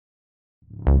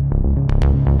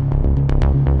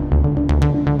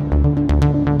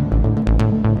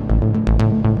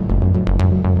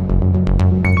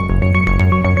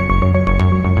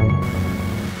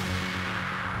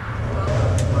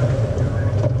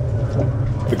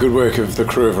The good work of the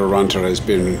crew of Arunta has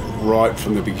been right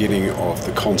from the beginning of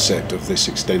the concept of this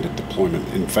extended deployment.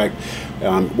 In fact,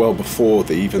 well before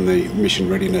even the mission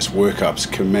readiness workups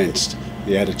commenced,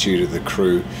 the attitude of the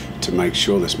crew to make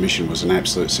sure this mission was an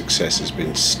absolute success has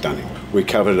been stunning. We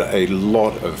covered a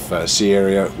lot of sea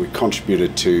area. We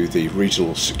contributed to the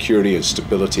regional security and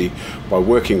stability by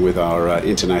working with our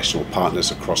international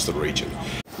partners across the region.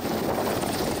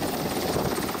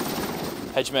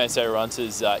 HMAS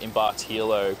Arunta's embarked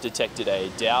helo detected a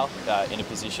dhow in a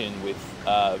position with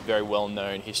a very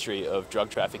well-known history of drug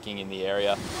trafficking in the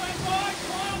area.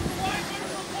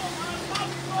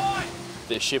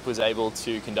 The ship was able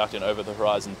to conduct an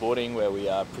over-the-horizon boarding where we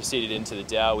proceeded into the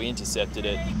dhow, we intercepted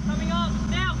it. Coming up,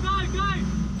 now, go!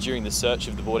 During the search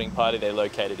of the boarding party, they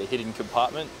located a hidden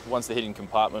compartment. Once the hidden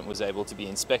compartment was able to be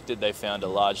inspected, they found a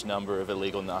large number of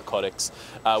illegal narcotics.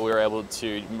 We were able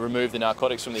to remove the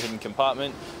narcotics from the hidden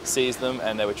compartment, seize them,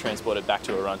 and they were transported back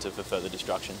to Arunta for further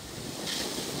destruction.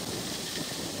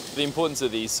 The importance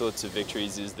of these sorts of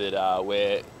victories is that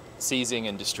we're seizing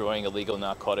and destroying illegal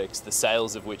narcotics, the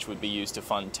sales of which would be used to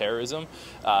fund terrorism.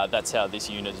 That's how this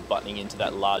unit is buttoning into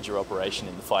that larger operation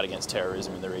in the fight against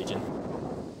terrorism in the region.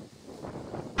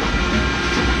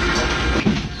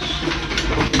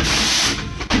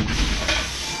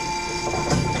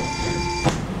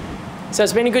 So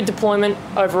it's been a good deployment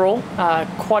overall,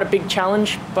 quite a big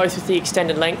challenge, both with the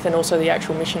extended length and also the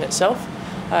actual mission itself.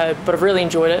 But I've really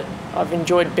enjoyed it. I've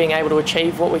enjoyed being able to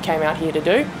achieve what we came out here to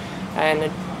do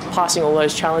and passing all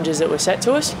those challenges that were set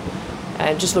to us,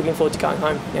 and just looking forward to going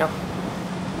home now.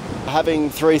 Having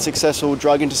 3 successful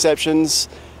drug interceptions,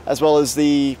 as well as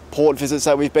the port visits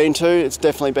that we've been to, it's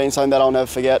definitely been something that I'll never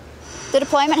forget. The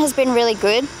deployment has been really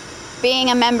good.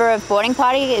 Being a member of boarding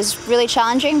party is really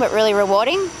challenging but really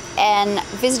rewarding, and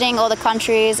visiting all the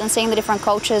countries and seeing the different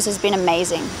cultures has been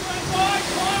amazing.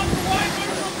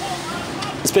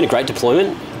 It's been a great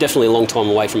deployment, definitely a long time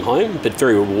away from home, but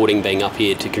very rewarding being up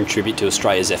here to contribute to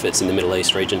Australia's efforts in the Middle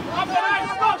East region.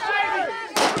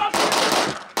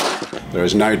 There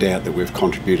is no doubt that we've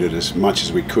contributed as much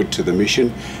as we could to the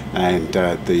mission, and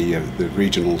the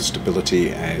regional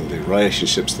stability and the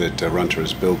relationships that Arunta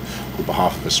has built on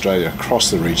behalf of Australia across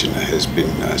the region has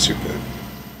been superb.